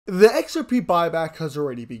The XRP buyback has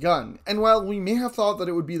already begun, and while we may have thought that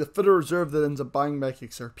it would be the Federal Reserve that ends up buying back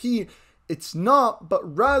XRP, it's not,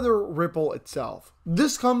 but rather Ripple itself.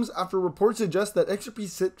 This comes after reports suggest that XRP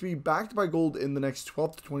is set to be backed by gold in the next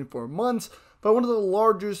 12 to 24 months by one of the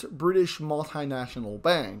largest British multinational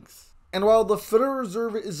banks. And while the Federal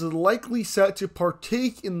Reserve is likely set to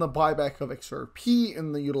partake in the buyback of XRP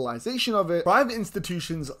and the utilization of it, private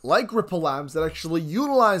institutions like Ripple Labs that actually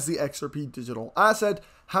utilize the XRP digital asset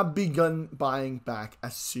have begun buying back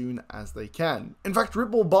as soon as they can. In fact,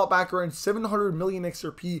 Ripple bought back around 700 million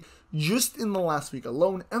XRP just in the last week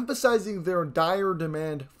alone, emphasizing their dire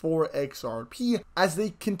demand for XRP as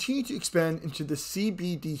they continue to expand into the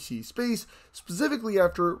CBDC space, specifically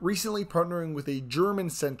after recently partnering with a German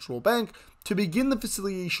central bank to begin the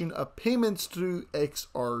facilitation of payments through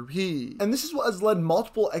XRP. And this is what has led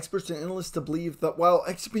multiple experts and analysts to believe that while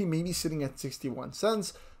XRP may be sitting at 61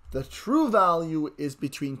 cents, the true value is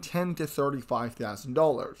between $10,000 to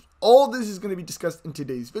 $35,000. All this is going to be discussed in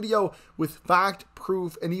today's video with fact,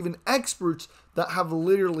 proof, and even experts that have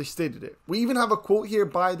literally stated it. We even have a quote here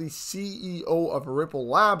by the CEO of Ripple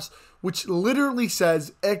Labs, which literally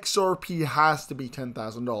says XRP has to be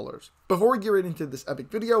 $10,000. Before we get right into this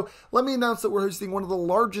epic video, let me announce that we're hosting one of the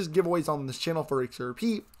largest giveaways on this channel for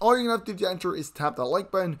XRP. All you're going to have to do to enter is tap that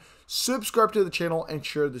like button, subscribe to the channel, and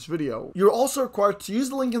share this video. You're also required to use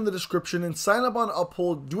the link in the description and sign up on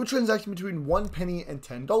Uphold, do a transaction between 1 penny and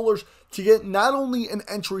 $10 to get not only an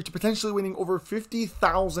entry to potentially winning over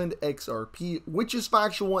 50,000 XRP, which is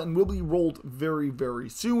factual and will be rolled very, very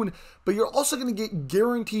soon, but you're also going to get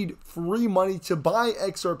guaranteed free money to buy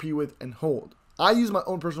XRP with and hold. I use my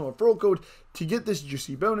own personal referral code to get this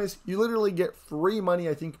juicy bonus. You literally get free money,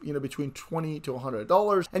 I think, between $20 to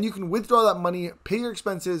 $100, and you can withdraw that money, pay your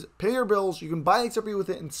expenses, pay your bills. You can buy XRP with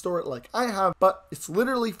it and store it like I have, but it's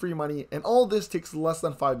literally free money, and all this takes less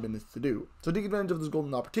than 5 minutes to do. So take advantage of this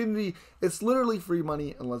golden opportunity. It's literally free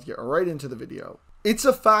money, and let's get right into the video. It's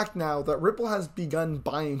a fact now that Ripple has begun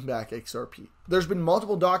buying back XRP. There's been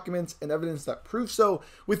multiple documents and evidence that prove so,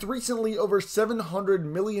 with recently over 700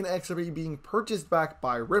 million XRP being purchased back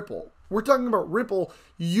by Ripple. We're talking about Ripple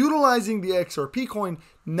utilizing the XRP coin,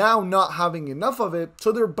 now not having enough of it,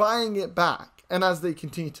 so they're buying it back. And as they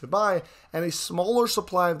continue to buy and a smaller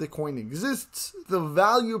supply of the coin exists, the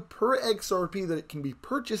value per XRP that it can be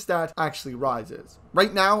purchased at actually rises.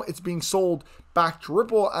 Right now, it's being sold back to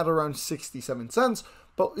Ripple at around 67 cents,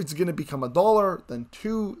 but it's going to become $1, then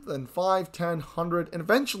 $2, then $5, $10, $100, and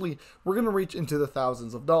eventually we're going to reach into the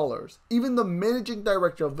thousands of dollars. Even the managing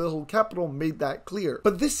director of Liable Capital made that clear.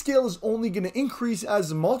 But this scale is only going to increase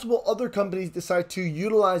as multiple other companies decide to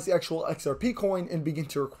utilize the actual XRP coin and begin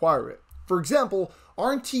to acquire it. For example,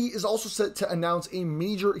 RNT is also set to announce a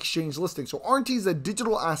major exchange listing. So RNT is a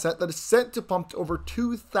digital asset that is set to pump to over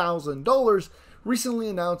 $2,000, recently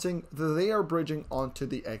announcing that they are bridging onto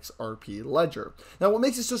the XRP ledger. Now, what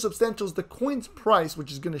makes it so substantial is the coin's price,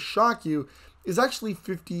 which is going to shock you, is actually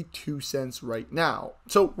 52 cents right now.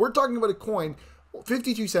 So we're talking about a coin,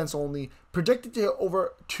 52 cents only, projected to hit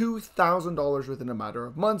over $2,000 within a matter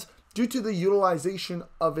of months due to the utilization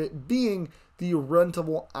of it being the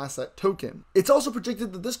rentable asset token. It's also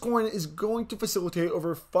projected that this coin is going to facilitate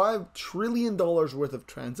over $5 trillion worth of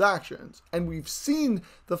transactions. And we've seen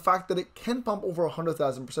the fact that it can pump over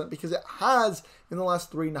 100,000% because it has in the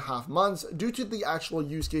last 3.5 months due to the actual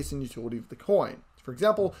use case and utility of the coin. For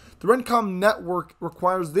example, the Rencom network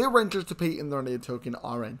requires their renters to pay in their native token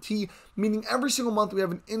RNT, meaning every single month we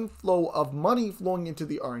have an inflow of money flowing into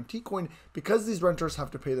the RNT coin because these renters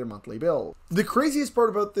have to pay their monthly bill. The craziest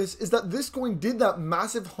part about this is that this coin did that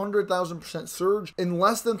massive 100,000% surge in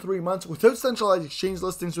less than 3 months without centralized exchange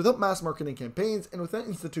listings, without mass marketing campaigns, and without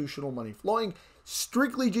institutional money flowing,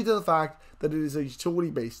 strictly due to the fact that it is a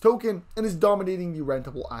utility-based token and is dominating the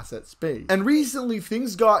rentable asset space. And recently,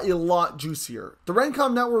 things got a lot juicier. The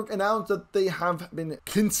Rencom network announced that they have been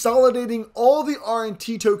consolidating all the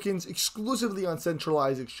RNT tokens exclusively on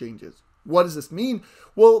centralized exchanges. What does this mean?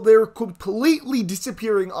 Well, they're completely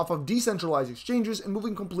disappearing off of decentralized exchanges and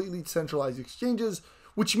moving completely to centralized exchanges,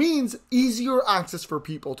 which means easier access for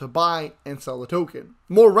people to buy and sell a token.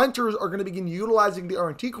 More renters are going to begin utilizing the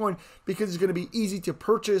RNT coin because it's going to be easy to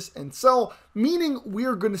purchase and sell, meaning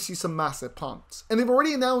we're going to see some massive pumps. And they've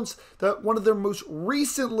already announced that one of their most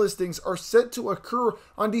recent listings are set to occur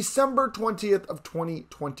on December 20th of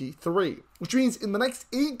 2023, which means in the next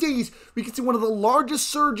 8 days, we can see one of the largest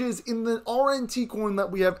surges in the RNT coin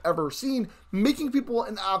that we have ever seen, making people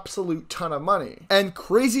an absolute ton of money. And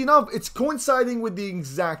crazy enough, it's coinciding with the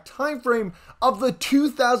exact time frame of the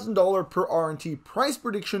 $2,000 per RNT price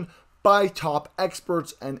prediction by top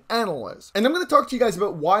experts and analysts. And I'm going to talk to you guys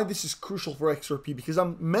about why this is crucial for XRP, because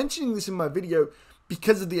I'm mentioning this in my video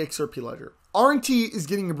because of the XRP ledger. RNT is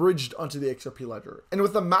getting abridged onto the XRP ledger. And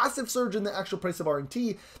with a massive surge in the actual price of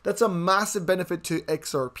RNT, that's a massive benefit to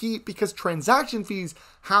XRP because transaction fees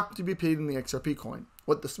have to be paid in the XRP coin.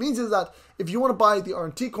 What this means is that if you want to buy the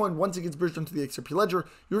RNT coin, once it gets bridged onto the XRP ledger,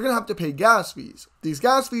 you're going to have to pay gas fees. These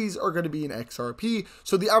gas fees are going to be in XRP,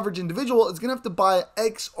 so the average individual is going to have to buy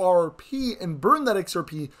XRP and burn that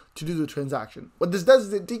XRP to do the transaction. What this does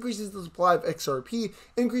is it decreases the supply of XRP,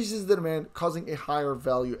 increases the demand, causing a higher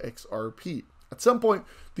value XRP. At some point,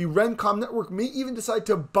 the Rencom network may even decide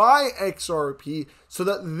to buy XRP so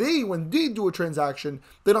that they, when they do a transaction,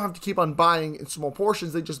 they don't have to keep on buying in small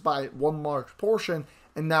portions. They just buy one large portion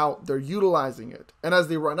and now they're utilizing it. And as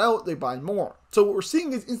they run out, they buy more. So what we're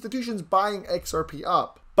seeing is institutions buying XRP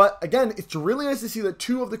up. But again, it's really nice to see that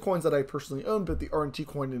two of the coins that I personally own, but the RNT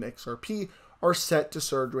coin and XRP, are set to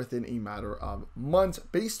surge within a matter of months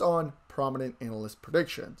based on prominent analyst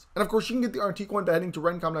predictions. And of course, you can get the RNT coin by heading to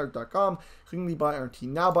rencomnetwork.com, clicking the Buy RNT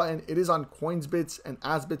Now button. It is on Coinsbits and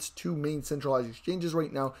Asbits, two main centralized exchanges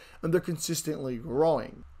right now, and they're consistently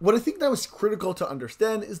growing. What I think that was critical to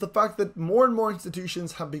understand is the fact that more and more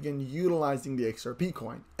institutions have begun utilizing the XRP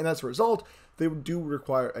coin, and as a result, they do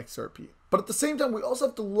require XRP. But at the same time, we also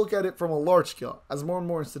have to look at it from a large scale. As more and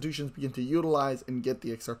more institutions begin to utilize and get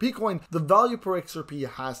the XRP coin, the value per XRP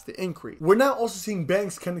has to increase. We're now also seeing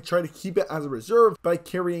banks kind of try to keep it as a reserve by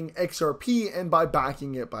carrying XRP and by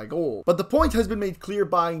backing it by gold. But the point has been made clear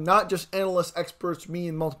by not just analysts, experts, me,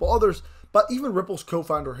 and multiple others, but even Ripple's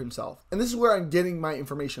co-founder himself. And this is where I'm getting my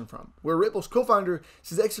information from, where Ripple's co-founder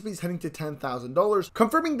says XRP is heading to $10,000,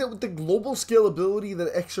 confirming that with the global scalability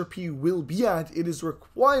that XRP will be at, it is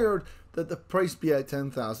required that the price be at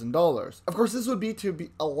 $10,000. Of course, this would be to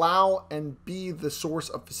allow and be the source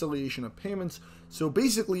of facilitation of payments. So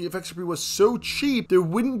basically, if XRP was so cheap, there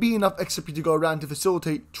wouldn't be enough XRP to go around to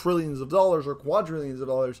facilitate trillions of dollars or quadrillions of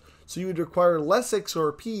dollars. So you would require less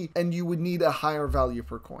XRP and you would need a higher value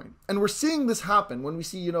per coin. And we're seeing this happen when we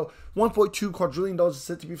see, $1.2 quadrillion is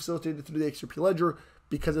set to be facilitated through the XRP ledger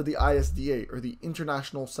because of the ISDA, or the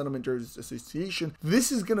International Settlement Derivatives Association.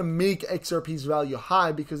 This is going to make XRP's value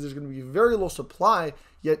high because there's going to be very low supply,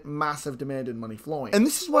 yet massive demand and money flowing. And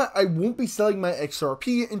this is why I won't be selling my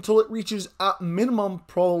XRP until it reaches at minimum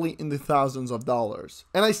probably in the thousands of dollars.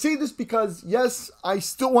 And I say this because yes, I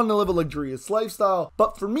still want to live a luxurious lifestyle,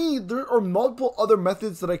 but for me, there are multiple other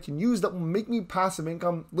methods that I can use that will make me passive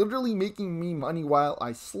income, literally making me money while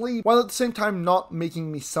I sleep, while at the same time not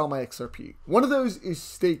making me sell my XRP. One of those is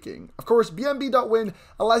staking. Of course, Bnb.Win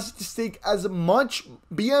allows you to stake as much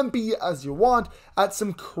BNB as you want at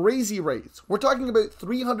some crazy rates. We're talking about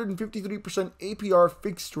 353% APR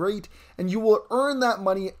fixed rate, and you will earn that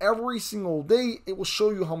money every single day. It will show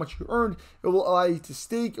you how much you earned. It will allow you to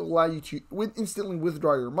stake. It will allow you to instantly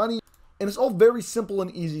withdraw your money. And it's all very simple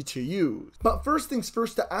and easy to use. But first things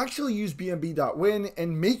first, to actually use Bnb.Win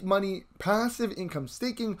and make money passive income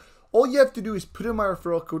staking, all you have to do is put in my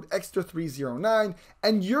referral code extra309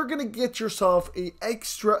 and you're going to get yourself a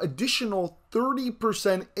extra additional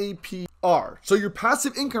 30% APR. So your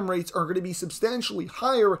passive income rates are going to be substantially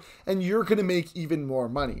higher and you're going to make even more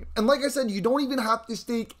money. And like I said, you don't even have to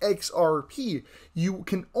stake XRP. You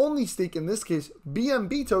can only stake, in this case,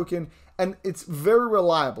 BNB token, and it's very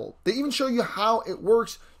reliable. They even show you how it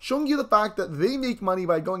works, showing you the fact that they make money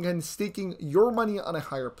by going ahead and staking your money on a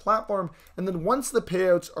higher platform. And then once the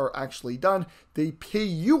payouts are actually done, they pay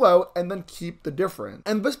you out and then keep the difference.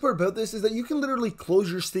 And the best part about this is that you can literally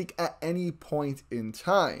close your stake at any point in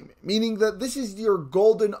time, meaning that this is your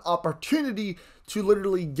golden opportunity to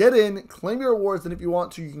literally get in, claim your rewards, and if you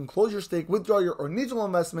want to, you can close your stake, withdraw your original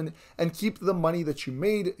investment, and keep the money that you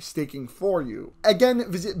made staking for you.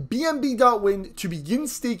 Again, visit Bnb.Win to begin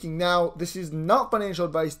staking now. This is not financial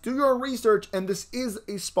advice. Do your own research, and this is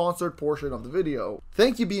a sponsored portion of the video.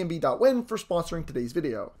 Thank you, Bnb.Win, for sponsoring today's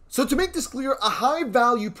video. So to make this clear, a high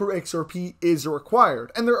value per XRP is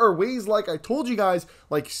required. And there are ways, like I told you guys,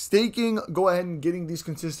 like staking, go ahead and getting these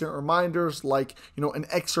consistent reminders, like, an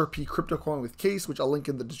XRP crypto coin with case, which I'll link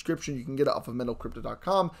in the description. You can get it off of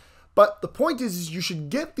metalcrypto.com. But the point is you should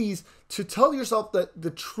get these to tell yourself that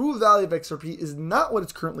the true value of XRP is not what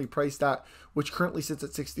it's currently priced at, which currently sits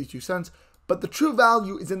at 62 cents. But the true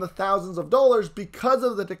value is in the thousands of dollars because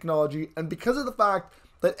of the technology and because of the fact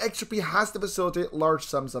that XRP has to facilitate large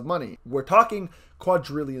sums of money. We're talking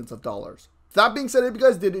quadrillions of dollars. That being said, if you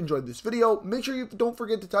guys did enjoy this video, make sure you don't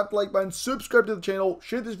forget to tap the like button, subscribe to the channel,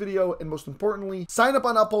 share this video, and most importantly, sign up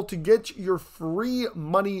on Apple to get your free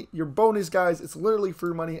money, your bonus, guys. It's literally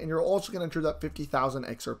free money, and you're also going to enter that 50,000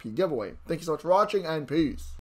 XRP giveaway. Thank you so much for watching, and peace.